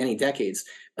over many decades.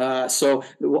 So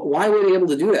why were they able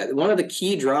to do that? One of the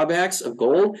key drawbacks of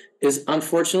gold is,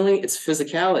 unfortunately, its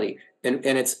physicality. And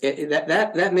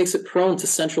that makes it prone to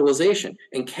centralization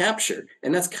and capture,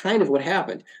 and that's kind of what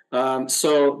happened.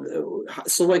 So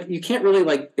like you can't really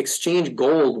like exchange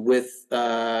gold with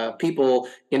people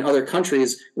in other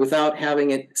countries without having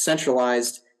it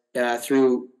centralized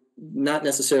through not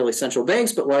necessarily central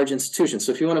banks but large institutions.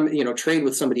 So if you want to trade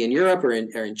with somebody in Europe or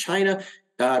in China.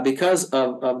 Because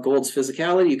of gold's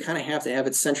physicality, you kind of have to have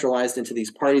it centralized into these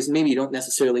parties. Maybe you don't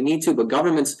necessarily need to, but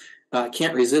governments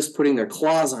can't resist putting their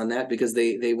claws on that because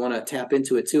they want to tap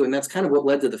into it too. And that's kind of what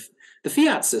led to the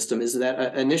fiat system, is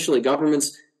that initially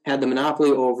governments had the monopoly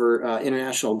over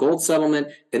international gold settlement.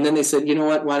 And then they said, you know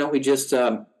what, why don't we just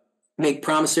make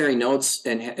promissory notes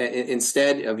and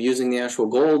instead of using the actual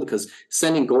gold, because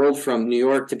sending gold from New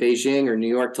York to Beijing or New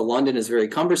York to London is very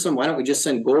cumbersome. Why don't we just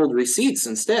send gold receipts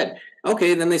instead?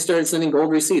 Okay, then they started sending gold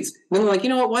receipts. And then they're like, you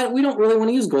know what? We don't really want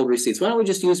to use gold receipts. Why don't we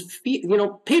just use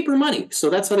paper money?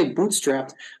 So that's how they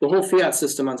bootstrapped the whole fiat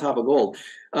system on top of gold.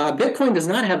 Bitcoin does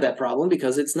not have that problem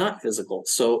because it's not physical.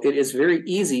 So it is very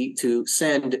easy to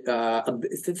send.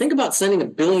 Think about sending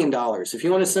 $1 billion. If you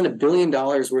want to send $1 billion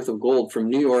worth of gold from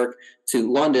New York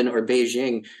to London or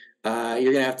Beijing,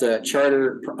 you're going to have to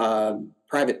charter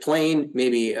private plane,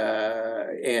 maybe,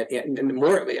 and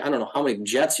more. I don't know how many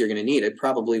jets you're going to need. It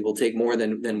probably will take more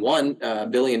than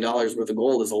 $1 billion worth of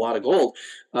gold is a lot of gold.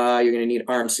 You're going to need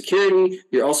armed security.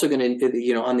 You're also going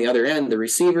to, on the other end, the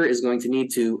receiver is going to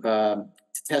need to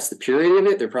test the purity of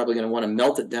it. They're probably going to want to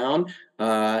melt it down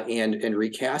and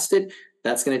recast it.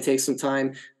 That's going to take some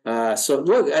time. So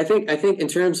look, I think in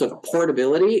terms of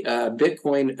portability,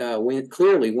 Bitcoin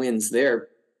clearly wins there.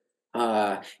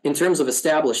 In terms of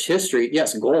established history,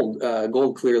 yes,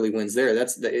 gold clearly wins there.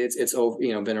 It's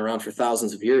been around for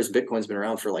thousands of years. Bitcoin's been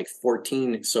around for like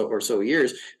 14 or so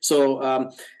years. So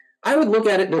I would look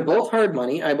at it. They're both hard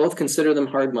money. I both consider them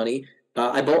hard money.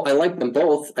 I like them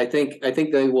both. I think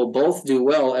they will both do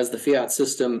well as the fiat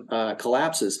system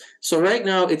collapses. So right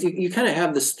now, you kind of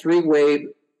have this three-way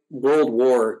world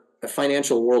war, a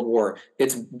financial world war.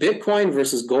 It's Bitcoin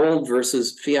versus gold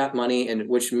versus fiat money, and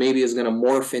which maybe is going to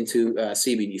morph into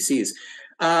CBDCs.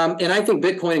 And I think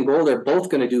Bitcoin and gold are both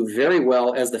going to do very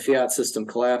well as the fiat system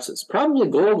collapses. Probably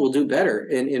gold will do better,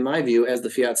 in my view, as the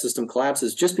fiat system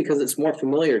collapses, just because it's more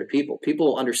familiar to people.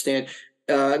 People understand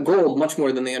gold much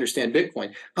more than they understand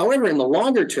Bitcoin. However, in the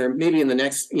longer term, maybe in the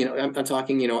next, I'm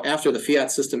talking, after the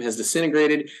fiat system has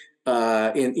disintegrated,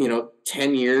 in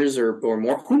 10 years or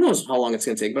more, who knows how long it's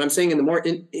going to take. But I'm saying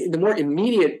the more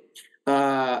immediate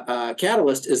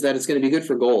catalyst is that it's going to be good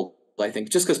for gold. I think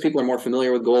just because people are more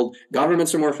familiar with gold,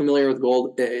 governments are more familiar with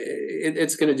gold,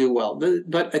 it's going to do well.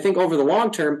 But I think over the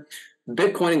long term,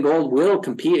 Bitcoin and gold will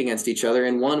compete against each other,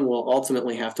 and one will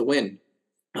ultimately have to win.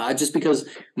 Just because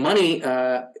money,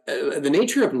 the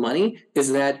nature of money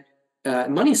is that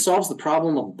money solves the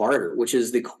problem of barter, which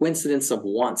is the coincidence of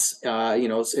wants.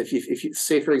 If you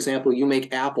say, for example, you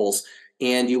make apples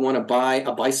and you want to buy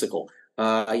a bicycle,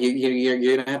 you're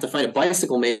going to have to find a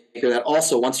bicycle maker that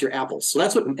also wants your apples. So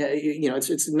that's what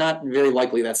it's not very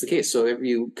likely that's the case. So if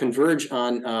you converge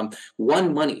on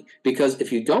one money, because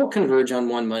if you don't converge on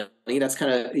one money, that's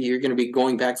you're going to be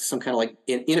going back to some kind of like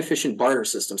an inefficient barter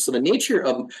system. So the nature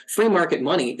of free market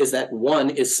money is that one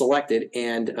is selected,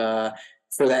 and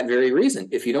for that very reason,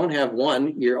 if you don't have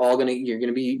one, you're going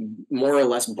to be more or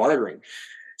less bartering.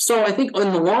 So I think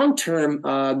in the long term,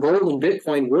 gold and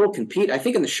Bitcoin will compete. I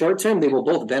think in the short term, they will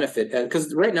both benefit,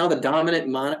 because right now the dominant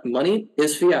money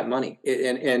is fiat money,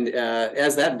 and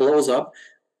as that blows up,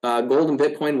 gold and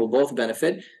Bitcoin will both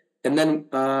benefit. And then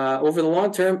over the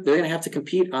long term, they're going to have to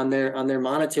compete on their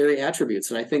monetary attributes,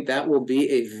 and I think that will be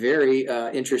a very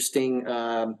interesting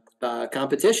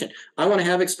competition. I want to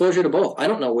have exposure to both. I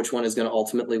don't know which one is going to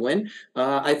ultimately win.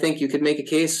 I think you could make a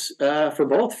case for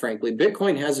both, frankly.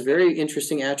 Bitcoin has very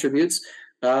interesting attributes.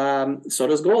 So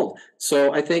does gold.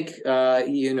 So I think, I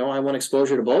want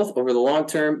exposure to both. Over the long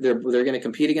term, they're going to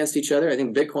compete against each other. I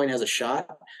think Bitcoin has a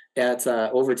shot at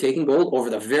overtaking gold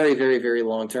over the very, very, very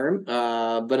long term.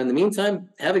 But in the meantime,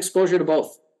 have exposure to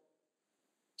both.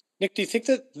 Nick, do you think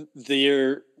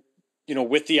that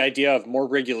with the idea of more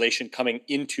regulation coming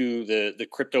into the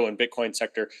crypto and Bitcoin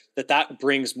sector, that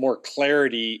brings more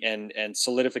clarity and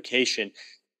solidification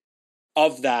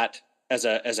of that as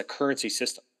a currency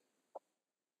system?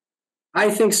 I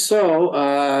think so.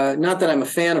 Not that I'm a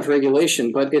fan of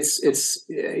regulation, but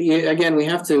again, we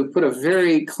have to put a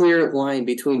very clear line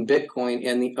between Bitcoin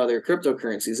and the other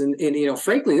cryptocurrencies. And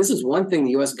frankly, this is one thing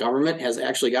the U.S. government has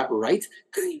actually got right,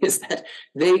 is that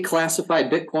they classify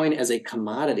Bitcoin as a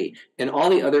commodity, and all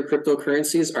the other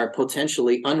cryptocurrencies are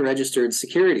potentially unregistered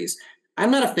securities.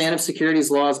 I'm not a fan of securities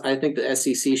laws. I think the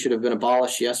SEC should have been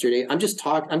abolished yesterday. I'm just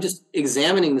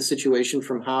examining the situation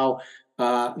from how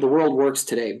the world works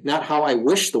today, not how I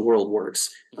wish the world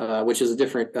works, which is a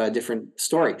different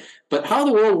story. But how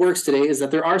the world works today is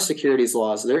that there are securities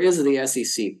laws. There is the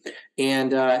SEC,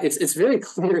 and it's very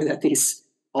clear that these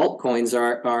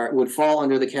altcoins would fall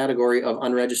under the category of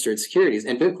unregistered securities,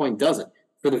 and Bitcoin doesn't.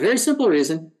 For the very simple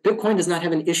reason, Bitcoin does not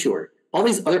have an issuer. All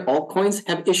these other altcoins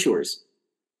have issuers.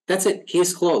 That's it.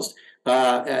 Case closed.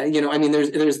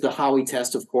 There's the Howey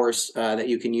test, of course, that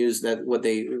you can use, that what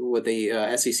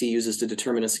the SEC uses to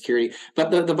determine a security. But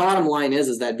the bottom line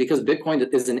is that because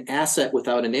Bitcoin is an asset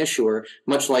without an issuer,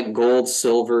 much like gold,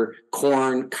 silver,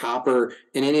 corn, copper,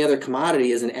 and any other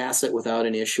commodity is an asset without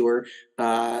an issuer,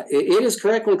 it is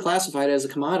correctly classified as a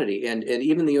commodity. And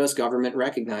even the U.S. government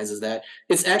recognizes that.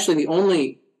 It's actually the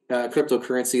only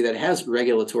cryptocurrency that has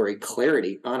regulatory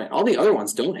clarity on it. All the other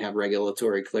ones don't have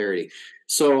regulatory clarity.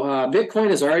 So Bitcoin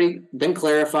has already been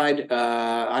clarified.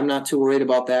 I'm not too worried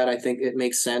about that. I think it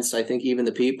makes sense. I think even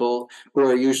the people who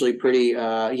are usually pretty,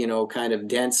 kind of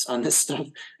dense on this stuff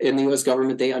in the U.S.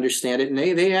 government, they understand it, and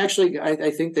they actually, I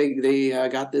think they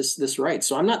got this right.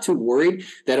 So I'm not too worried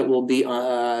that it will be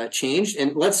changed.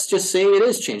 And let's just say it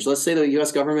is changed. Let's say the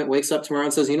U.S. government wakes up tomorrow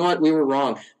and says, you know what, we were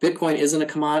wrong. Bitcoin isn't a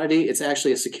commodity. It's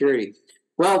actually a security.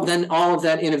 Well, then all of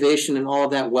that innovation and all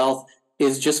of that wealth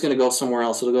is just going to go somewhere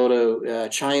else. It'll go to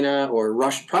China or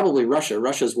Russia, probably Russia.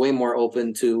 Russia's way more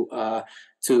open to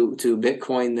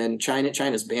Bitcoin than China.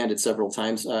 China's banned it several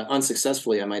times,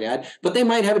 unsuccessfully, I might add. But they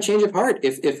might have a change of heart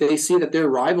if they see that their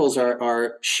rivals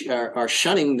are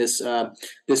shunning this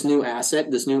new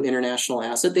asset, this new international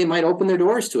asset. They might open their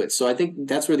doors to it. So I think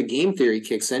that's where the game theory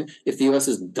kicks in. If the U.S.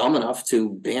 is dumb enough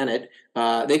to ban it,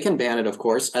 they can ban it. Of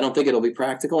course, I don't think it'll be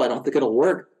practical. I don't think it'll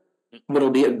work. But it'll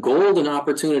be a golden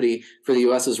opportunity for the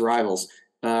U.S.'s rivals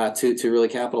to really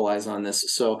capitalize on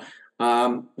this. So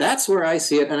that's where I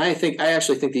see it, and I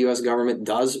actually think the U.S. government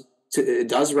does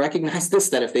recognize this,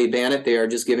 that if they ban it, they are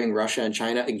just giving Russia and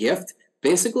China a gift,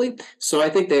 basically. So I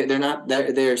think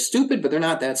they're stupid, but they're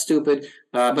not that stupid.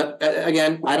 But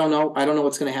again, I don't know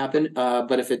what's going to happen.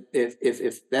 But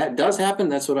if that does happen,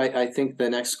 that's what I think the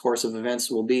next course of events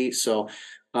will be. So.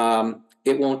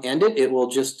 It won't end it. It will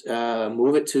just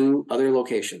move it to other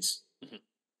locations. Mm-hmm.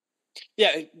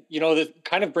 Yeah, that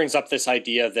kind of brings up this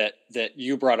idea that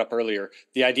you brought up earlier,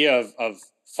 the idea of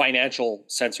financial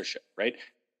censorship, right?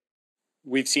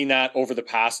 We've seen that over the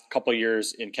past couple of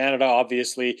years in Canada,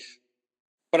 obviously.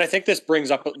 But I think this brings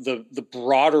up the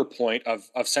broader point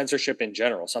of censorship in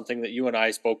general, something that you and I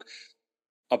spoke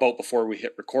about before we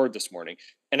hit record this morning.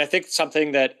 And I think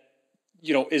something that,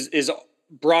 is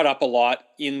brought up a lot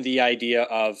in the idea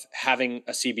of having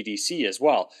a CBDC as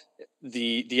well.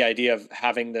 The idea of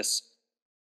having this,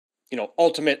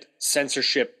 ultimate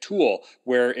censorship tool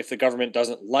where if the government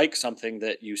doesn't like something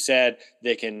that you said,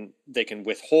 they can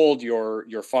withhold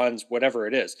your funds, whatever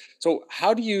it is. So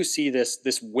how do you see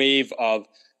this wave of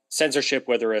censorship,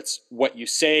 whether it's what you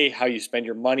say, how you spend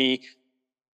your money?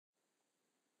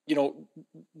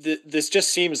 This just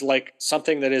seems like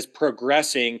something that is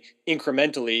progressing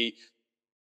incrementally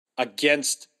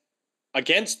against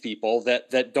people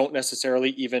that don't necessarily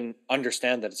even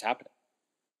understand that it's happening.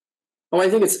 Oh, I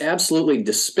think it's absolutely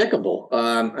despicable.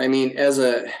 I mean, as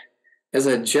a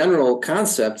general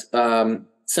concept,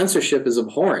 censorship is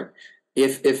abhorrent.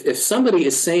 If somebody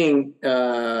is saying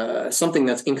something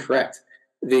that's incorrect,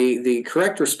 the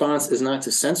correct response is not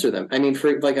to censor them. I mean,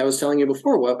 like I was telling you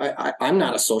before, well, I'm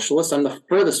not a socialist. I'm the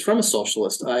furthest from a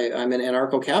socialist. I'm an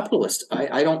anarcho-capitalist.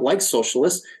 I don't like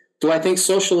socialists. Do I think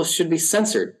socialists should be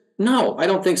censored? No, I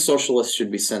don't think socialists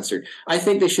should be censored. I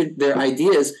think their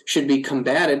ideas should be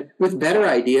combated with better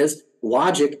ideas,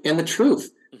 logic, and the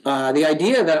truth. The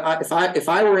idea that if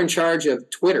I were in charge of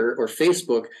Twitter or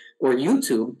Facebook or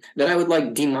YouTube, that I would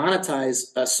demonetize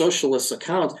a socialist's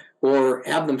account or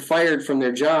have them fired from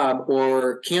their job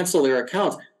or cancel their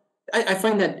account, I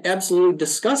find that absolutely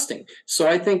disgusting. So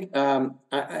I think,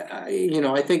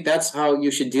 I think that's how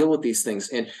you should deal with these things.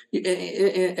 And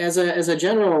as a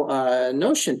general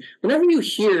notion, whenever you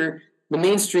hear the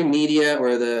mainstream media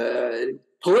or the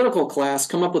political class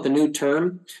come up with a new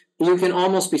term, you can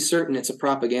almost be certain it's a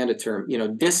propaganda term.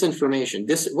 Disinformation.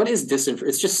 What is disinformation?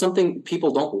 It's just something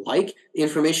people don't like,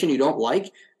 information you don't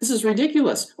like. This is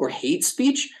ridiculous. Or hate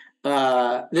speech.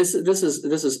 This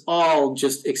is all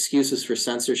just excuses for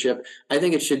censorship. I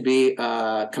think it should be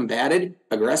combated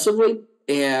aggressively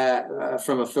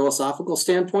from a philosophical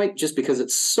standpoint, just because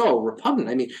it's so repugnant.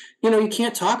 I mean, you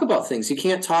can't talk about things. You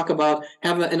can't have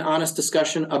an honest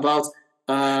discussion about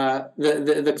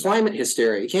the climate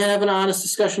hysteria. You can't have an honest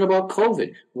discussion about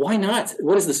COVID. Why not?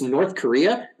 What is this, North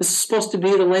Korea? This is supposed to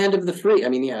be the land of the free. I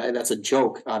mean, yeah, that's a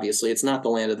joke, obviously. It's not the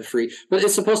land of the free, but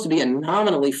it's supposed to be a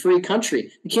nominally free country.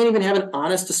 You can't even have an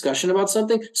honest discussion about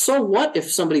something. So what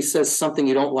if somebody says something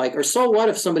you don't like? Or so what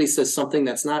if somebody says something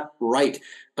that's not right?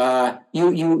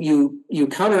 You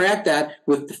counteract that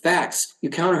with the facts. You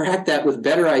counteract that with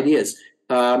better ideas.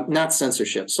 Not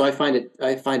censorship. So I find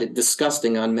it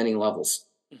disgusting on many levels.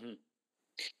 Mm-hmm.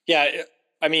 Yeah,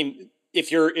 I mean,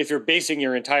 if you're basing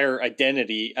your entire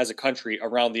identity as a country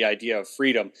around the idea of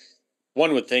freedom,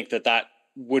 one would think that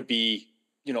would be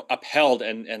upheld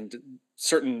and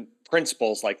certain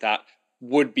principles like that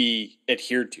would be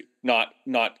adhered to, not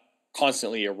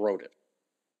constantly eroded.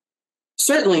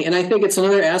 Certainly, and I think it's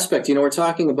another aspect. We're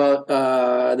talking about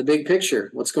the big picture,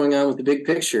 what's going on with the big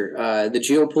picture, the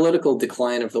geopolitical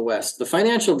decline of the West, the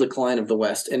financial decline of the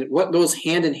West, and what goes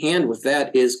hand in hand with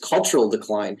that is cultural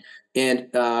decline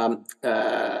and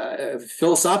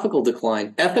philosophical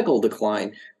decline, ethical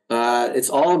decline. It's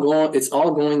all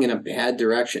going in a bad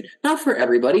direction. Not for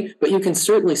everybody, but you can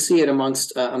certainly see it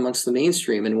amongst the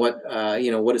mainstream and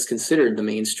what is considered the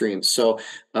mainstream. So.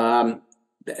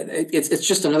 It's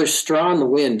just another straw in the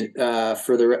wind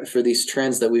for these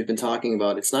trends that we've been talking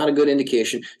about. It's not a good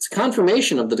indication. It's a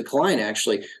confirmation of the decline.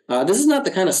 Actually, this is not the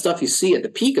kind of stuff you see at the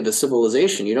peak of a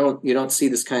civilization. You don't see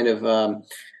this kind of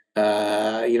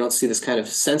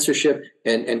censorship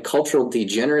and cultural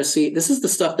degeneracy. This is the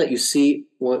stuff that you see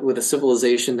with a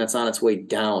civilization that's on its way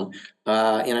down.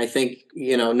 And I think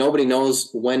nobody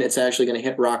knows when it's actually going to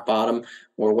hit rock bottom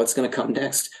or what's going to come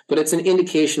next, but it's an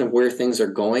indication of where things are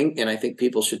going, and I think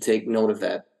people should take note of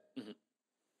that. Mm-hmm.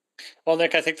 Well,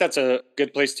 Nick, I think that's a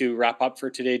good place to wrap up for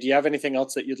today. Do you have anything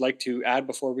else that you'd like to add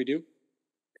before we do?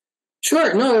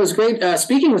 Sure. No, it was great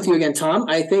speaking with you again, Tom.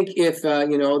 I think if,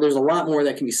 there's a lot more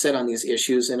that can be said on these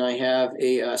issues, and I have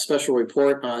a special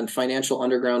report on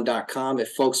financialunderground.com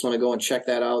if folks want to go and check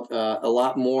that out. A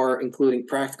lot more, including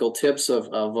practical tips of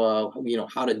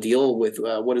how to deal with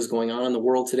what is going on in the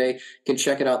world today. You can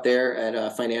check it out there at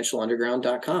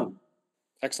financialunderground.com.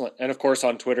 Excellent. And of course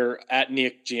on Twitter at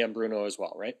Nick Giambruno as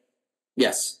well, right?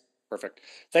 Yes. Perfect.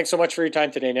 Thanks so much for your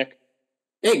time today, Nick.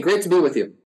 Hey, great to be with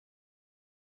you.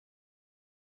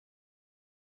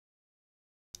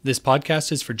 This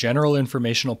podcast is for general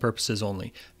informational purposes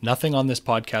only. Nothing on this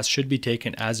podcast should be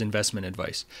taken as investment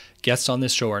advice. Guests on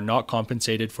this show are not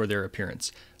compensated for their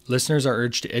appearance. Listeners are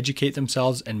urged to educate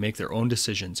themselves and make their own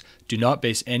decisions. Do not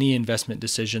base any investment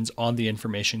decisions on the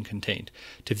information contained.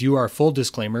 To view our full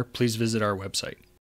disclaimer, please visit our website.